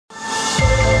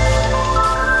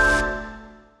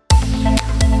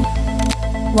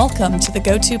Welcome to the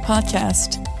GOTO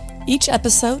podcast. Each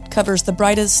episode covers the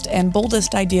brightest and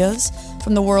boldest ideas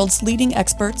from the world's leading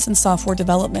experts in software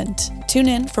development. Tune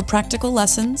in for practical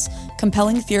lessons,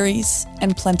 compelling theories,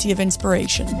 and plenty of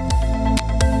inspiration.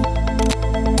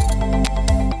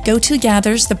 GOTO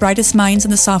gathers the brightest minds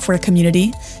in the software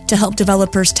community to help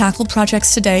developers tackle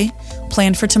projects today,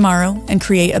 plan for tomorrow, and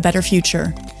create a better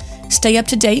future. Stay up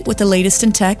to date with the latest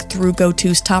in tech through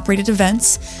GOTO's top-rated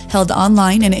events held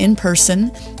online and in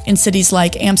person in cities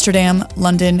like Amsterdam,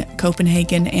 London,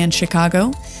 Copenhagen, and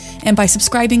Chicago, and by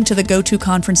subscribing to the GOTO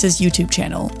Conference's YouTube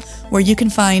channel, where you can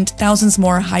find thousands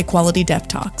more high-quality dev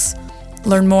talks.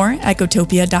 Learn more at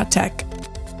gotopia.tech.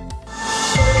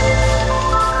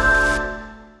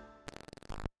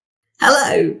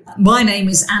 Hello, my name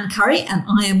is Anne Currie and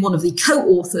I am one of the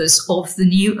co-authors of the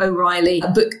new O'Reilly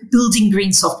book, Building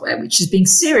Green Software, which is being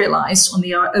serialized on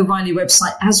the O'Reilly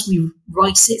website as we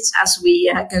write it, as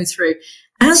we go through.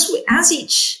 As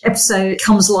each episode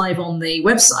comes live on the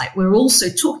website, we're also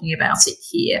talking about it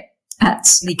here at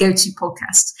the GOTO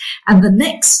podcast. And the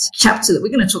next chapter that we're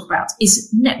going to talk about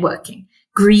is networking,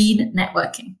 green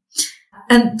networking.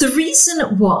 And the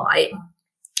reason why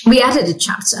we added a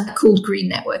chapter called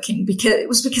Green Networking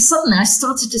because suddenly we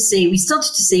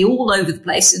started to see all over the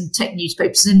place in tech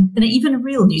newspapers and even in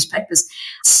real newspapers,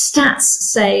 stats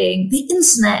saying the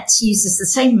internet uses the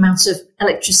same amount of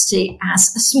electricity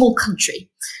as a small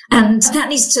country. And that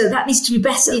needs to be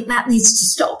better. That needs to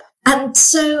stop. And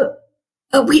so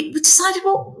we decided,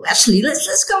 well, actually,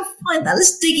 let's go and find that.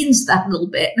 Let's dig into that a little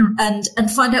bit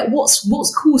and find out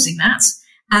what's causing that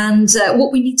and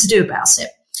what we need to do about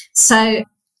it. So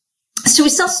we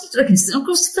started to look into it. And of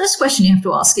course, the first question you have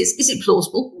to ask is it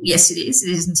plausible? Yes, it is.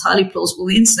 It is entirely plausible.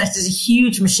 The internet is a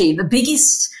huge machine, the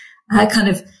biggest kind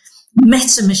of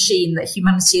meta machine that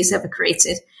humanity has ever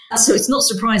created. So it's not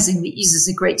surprising that it uses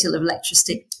a great deal of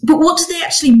electricity. But what do they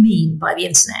actually mean by the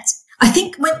internet? I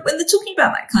think when they're talking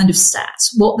about that kind of stat,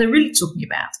 what they're really talking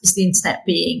about is the internet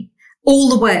being all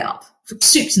the way up. From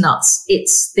soup to nuts.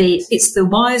 It's the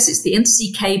wires, it's the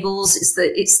undersea cables, it's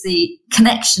the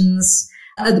connections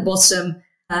at the bottom,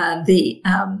 the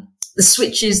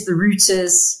switches, the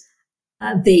routers,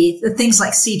 the things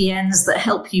like CDNs that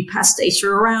help you pass data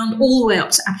around, all the way up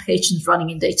to applications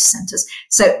running in data centers.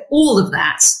 So all of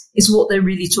that is what they're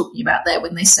really talking about there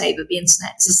when they say that the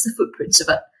internet is the footprint of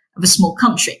a small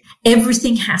country.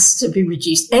 Everything has to be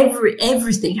reduced.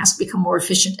 Everything has to become more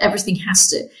efficient. Everything has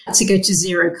to go to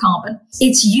zero carbon.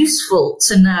 It's useful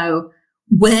to know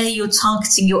where you're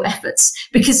targeting your efforts,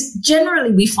 because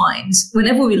generally we find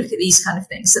whenever we look at these kind of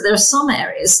things that there are some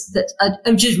areas that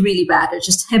are just really bad, are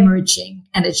just hemorrhaging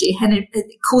energy,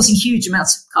 causing huge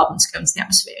amounts of carbon to go into the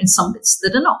atmosphere, and some bits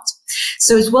that are not.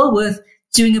 So it's well worth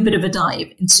doing a bit of a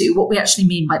dive into what we actually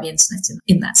mean by the internet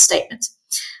in that statement.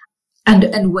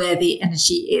 And where the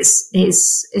energy is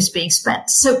being spent.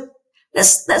 So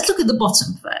let's look at the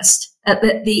bottom first. At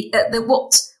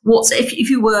what if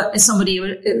you were somebody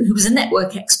who was a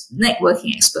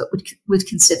networking expert would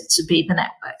consider to be the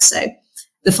network. So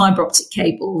the fiber optic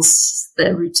cables, the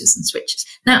routers and switches.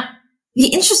 Now, the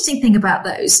interesting thing about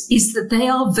those is that they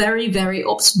are very, very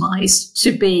optimized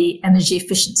to be energy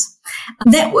efficient.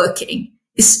 Networking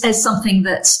is something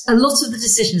that a lot of the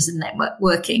decisions in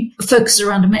networking focus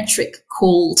around a metric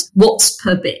called watts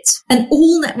per bit. And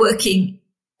all networking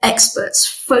experts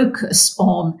focus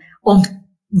on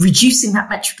reducing that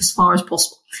metric as far as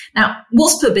possible. Now,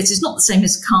 watts per bit is not the same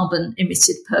as carbon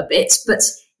emitted per bit, but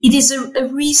it is a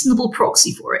reasonable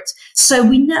proxy for it. So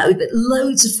we know that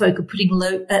loads of folk are putting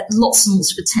lots and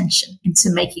lots of attention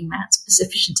into making that as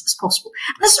efficient as possible.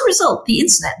 And as a result, the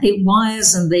internet, the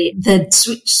wires and the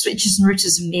switches and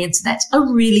routers in the internet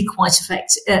are really quite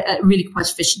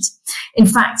efficient. In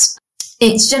fact,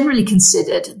 it's generally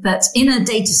considered that in a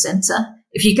data center,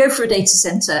 if you go for a data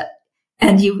center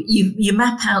and you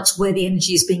map out where the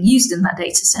energy is being used in that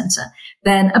data center,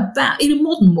 then in a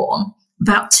modern one,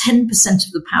 about 10%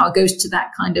 of the power goes to that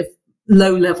kind of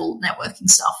low-level networking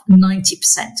stuff, and 90%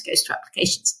 goes to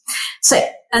applications. So,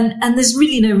 and there's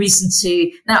really no reason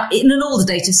to. Now, in an older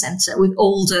data center with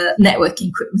older networking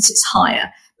equipment, it's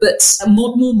higher, but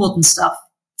more modern stuff,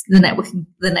 the networking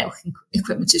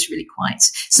equipment is really quite.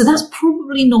 So that's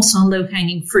probably not our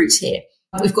low-hanging fruit here.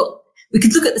 We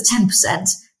could look at the 10%,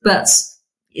 but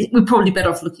we're probably better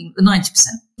off looking at the 90%.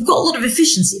 We've got a lot of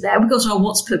efficiency there. We've got our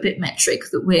watts per bit metric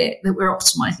that we're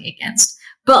optimizing against.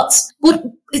 But what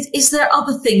is there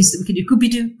other things that we can do?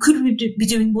 Could we be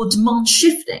doing more demand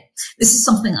shifting? This is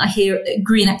something I hear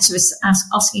green activists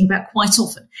asking about quite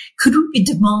often. Could we be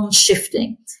demand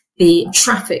shifting the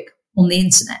traffic on the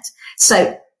internet?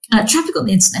 So traffic on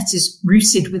the internet is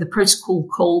routed with a protocol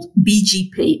called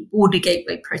BGP, Border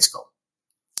Gateway Protocol.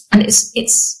 And it's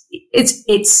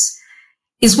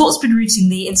what's been routing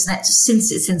the internet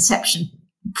since its inception,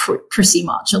 pretty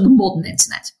much, on the modern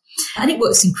internet. And it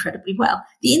works incredibly well.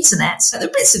 The internet, the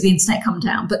bits of the internet come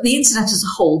down, but the internet as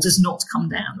a whole does not come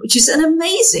down, which is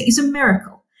it's a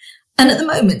miracle. And at the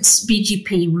moment,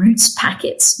 BGP routes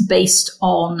packets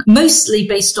mostly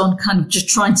based on kind of just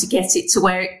trying to get it to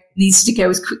where it needs to go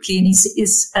as quickly and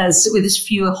with as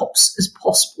fewer hops as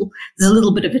possible. There's a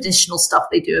little bit of additional stuff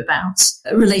they do about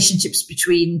relationships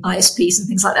between ISPs and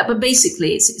things like that. But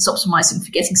basically, it's optimizing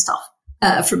for getting stuff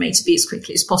from A to B as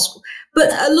quickly as possible.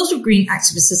 But a lot of green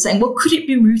activists are saying, well, could it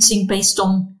be routing based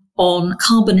on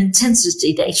carbon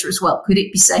intensity data as well? Could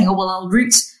it be saying, oh, well, I'll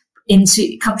route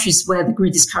into countries where the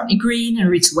grid is currently green and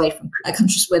route away from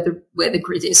countries where the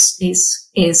grid is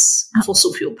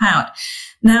fossil fuel powered?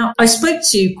 Now, I spoke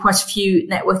to quite a few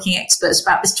networking experts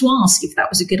about this to ask if that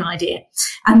was a good idea.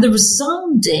 And the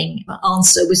resounding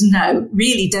answer was no,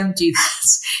 really don't do that.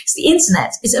 It's the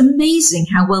internet. It's amazing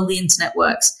how well the internet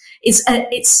works. It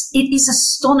is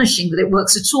astonishing that it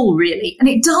works at all, really. And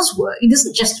it does work. It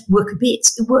doesn't just work a bit.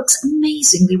 It works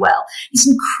amazingly well. It's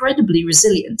incredibly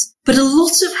resilient. But a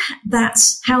lot of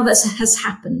how that has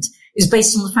happened is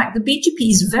based on the fact that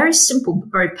BGP is very simple but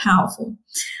very powerful.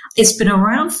 It's been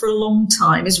around for a long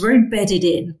time. It's very embedded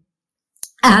in.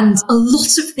 And a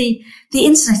lot of the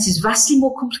internet is vastly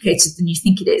more complicated than you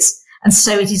think it is. And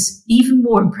so it is even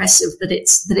more impressive that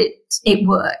it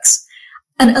works.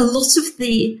 And a lot of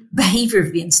the behavior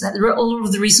of the internet, a lot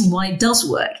of the reason why it does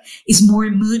work is more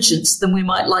emergent than we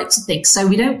might like to think. So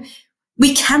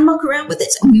we can muck around with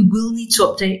it, and we will need to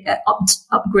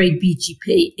upgrade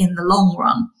BGP in the long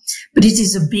run. But it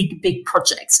is a big, big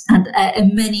project, and a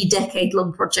many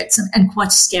decade-long project, and quite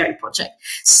a scary project.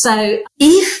 So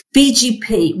if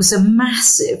BGP was a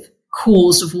massive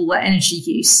cause of all that energy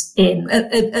use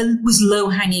was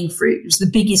low-hanging fruit, it was the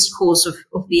biggest cause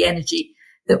of the energy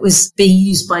that was being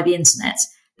used by the internet,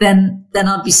 then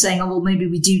I'd be saying, oh, well, maybe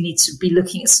we do need to be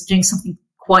looking at doing something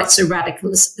quite so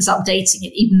radical as updating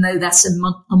it, even though that's a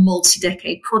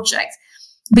multi-decade project.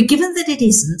 But given that it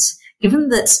isn't, given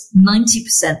that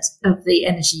 90% of the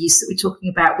energy use that we're talking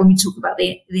about when we talk about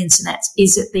the internet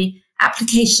is at the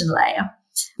application layer,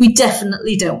 we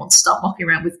definitely don't want to start mucking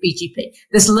around with BGP.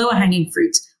 There's lower hanging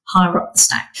fruit higher up the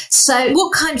stack. So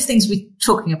what kind of things are we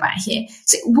talking about here?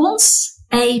 So once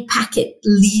a packet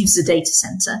leaves a data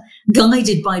center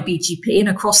guided by BGP and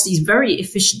across these very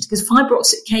efficient, because fiber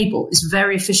optic cable is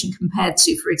very efficient compared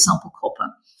to, for example, copper.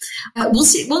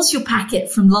 Once your packet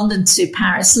from London to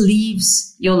Paris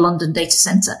leaves your London data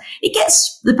center, it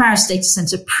gets the Paris data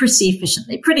center pretty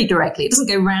efficiently, pretty directly. It doesn't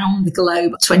go round the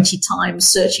globe 20 times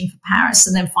searching for Paris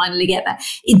and then finally get there.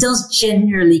 It does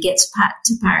generally get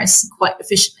to Paris quite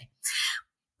efficiently.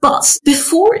 But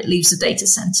before it leaves the data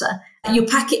center, your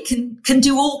packet can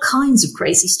do all kinds of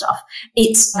crazy stuff.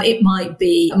 It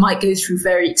might go through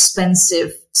very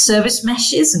expensive service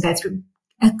meshes and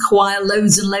acquire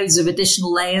loads and loads of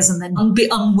additional layers and then be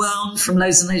unwound from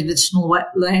loads and loads of additional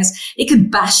layers. It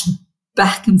could bash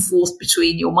back and forth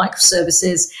between your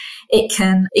microservices. It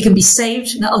can be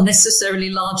saved in an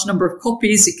unnecessarily large number of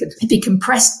copies. It could be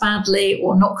compressed badly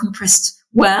or not compressed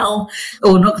well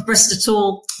or not compressed at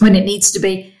all when it needs to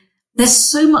be. There's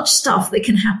so much stuff that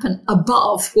can happen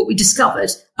above what we discovered,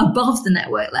 above the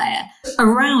network layer,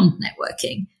 around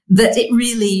networking, that it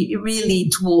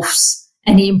really dwarfs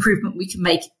any improvement we can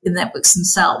make in networks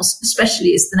themselves,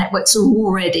 especially as the networks are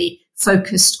already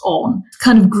focused on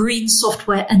kind of green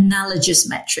software analogous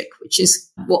metric, which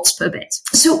is watts per bit.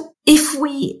 So if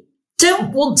we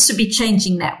don't want to be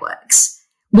changing networks,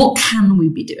 what can we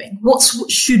be doing? What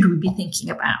should we be thinking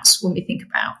about when we think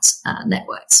about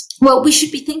networks? Well, we should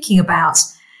be thinking about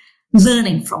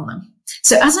learning from them.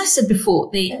 So as I said before,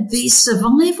 the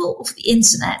survival of the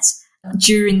internet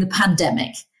during the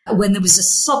pandemic, when there was a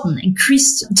sudden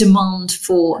increased demand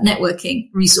for networking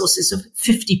resources of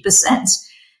 50%,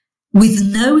 with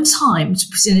no time to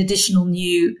put in additional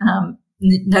new,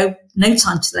 no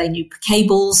time to lay new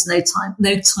cables, no time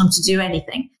to do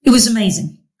anything. It was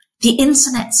amazing. The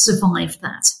internet survived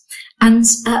that. And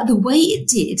the way it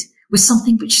did was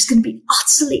something which is going to be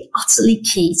utterly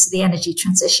key to the energy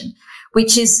transition,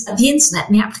 which is the internet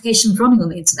and the applications running on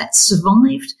the internet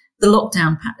survived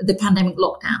the pandemic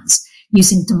lockdowns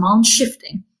using demand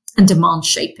shifting and demand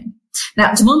shaping.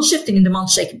 Now, demand shifting and demand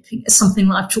shaping is something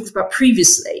that I've talked about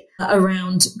previously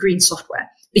around green software,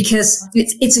 because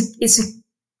it's a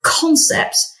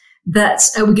concept that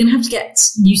we're going to have to get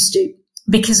used to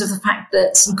because of the fact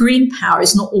that green power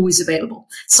is not always available.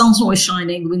 Sun's not always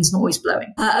shining, the wind's not always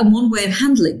blowing. And one way of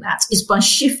handling that is by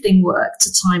shifting work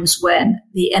to times when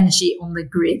the energy on the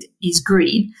grid is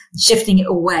green, shifting it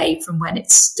away from when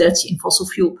it's dirty and fossil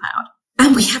fuel powered.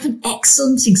 And we have an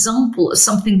excellent example of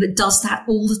something that does that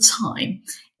all the time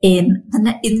in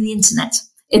the internet,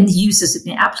 in the users of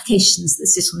the applications that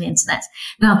sit on the internet.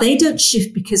 Now, they don't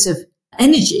shift because of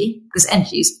energy, because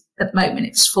energy is, at the moment,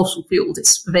 it's fossil fueled,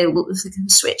 it's available at the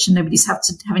switch, and nobody's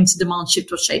having to demand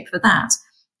shift or shape for that,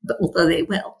 but although they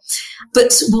will.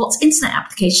 But what internet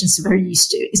applications are very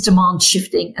used to is demand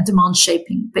shifting and demand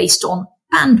shaping based on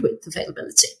bandwidth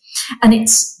availability. And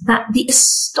it's that the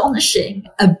astonishing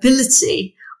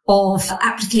ability of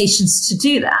applications to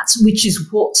do that, which is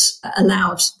what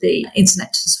allowed the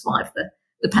internet to survive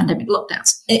the pandemic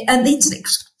lockdowns. And the internet,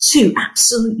 two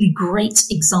absolutely great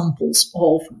examples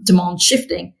of demand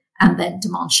shifting and then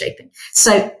demand shaping.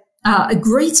 So a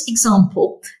great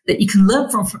example that you can learn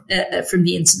from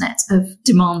the internet of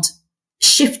demand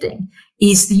shifting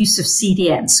is the use of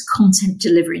CDNs, content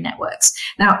delivery networks.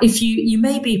 Now, if you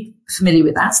may be familiar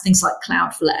with that, things like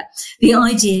Cloudflare. The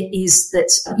idea is that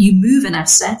you move an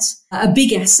asset, a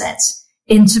big asset,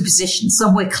 into position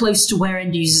somewhere close to where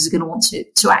end users are going to want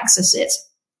to access it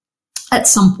at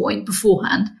some point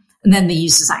beforehand, and then the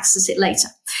users access it later.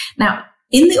 Now,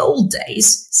 in the old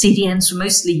days, CDNs were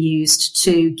mostly used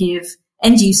to give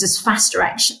end users faster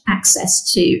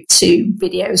access to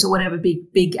videos or whatever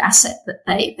big asset that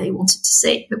they wanted to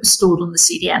see that was stored on the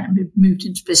CDN and moved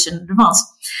into position in advance.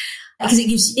 Because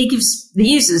it gives the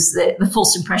users the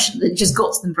false impression that it just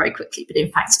got to them very quickly, but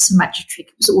in fact it's a magic trick.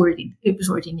 It was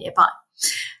already nearby.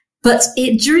 But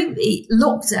during the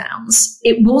lockdowns,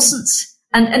 it wasn't.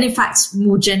 And in fact,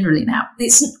 more generally now,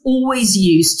 it's not always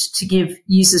used to give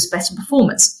users better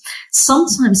performance.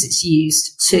 Sometimes it's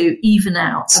used to even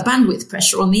out a bandwidth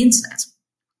pressure on the internet.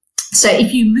 So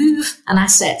if you move an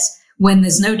asset when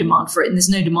there's no demand for it and there's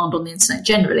no demand on the internet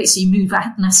generally, so you move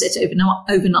an asset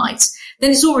overnight,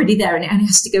 then it's already there and it only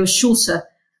has to go a shorter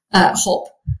hop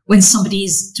when somebody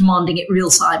is demanding it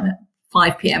real time at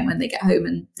 5 p.m. when they get home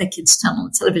and their kids turn on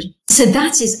the television. So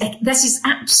that is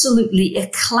absolutely a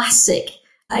classic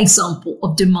example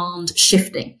of demand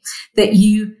shifting, that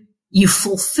you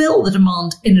fulfill the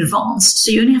demand in advance, so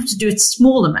you only have to do a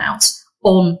small amount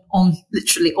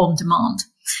literally on demand.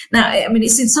 Now, I mean,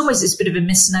 it's in some ways it's a bit of a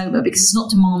misnomer because it's not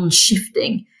demand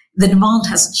shifting. The demand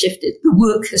hasn't shifted. The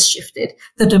work has shifted.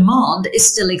 The demand is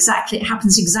still it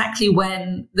happens exactly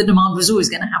when the demand was always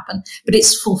going to happen, but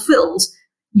it's fulfilled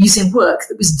using work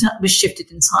that was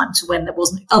shifted in time to when there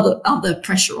wasn't other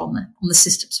pressure on the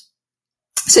systems.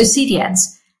 So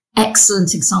CDNs,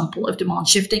 excellent example of demand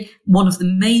shifting, one of the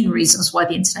main reasons why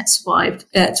the internet survived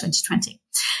 2020.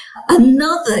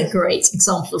 Another great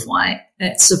example of why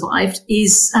it survived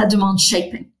is demand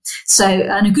shaping. So,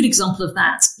 and a good example of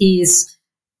that is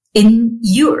in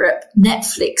Europe,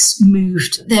 Netflix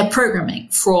moved their programming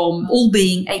from all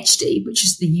being HD, which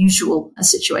is the usual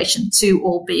situation, to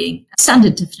all being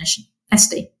standard definition,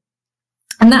 SD.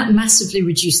 And that massively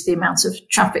reduced the amount of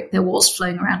traffic there was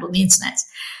flowing around on the internet.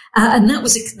 And that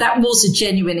was a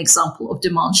genuine example of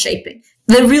demand shaping.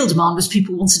 The real demand was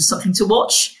people wanted something to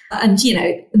watch, and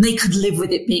they could live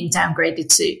with it being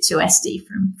downgraded to SD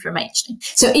from HD.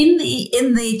 So in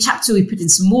the chapter we put in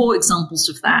some more examples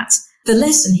of that. The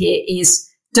lesson here is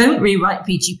don't rewrite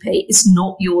BGP. It's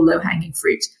not your low-hanging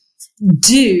fruit.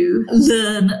 Do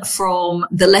learn from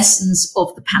the lessons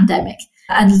of the pandemic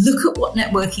and look at what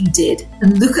networking did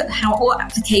and look at how all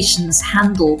applications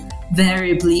handle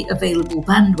variably available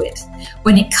bandwidth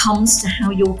when it comes to how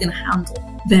you're going to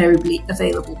handle variably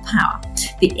available power.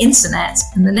 The internet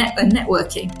and the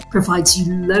networking provides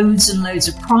you loads and loads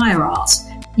of prior art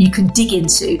you can dig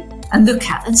into and look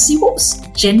at and see what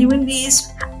genuinely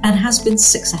is and has been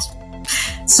successful.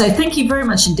 So thank you very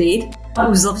much indeed. It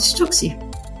was lovely to talk to you.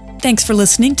 Thanks for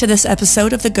listening to this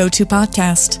episode of the GOTO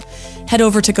podcast. Head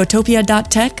over to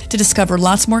gotopia.tech to discover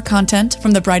lots more content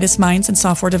from the brightest minds in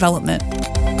software development.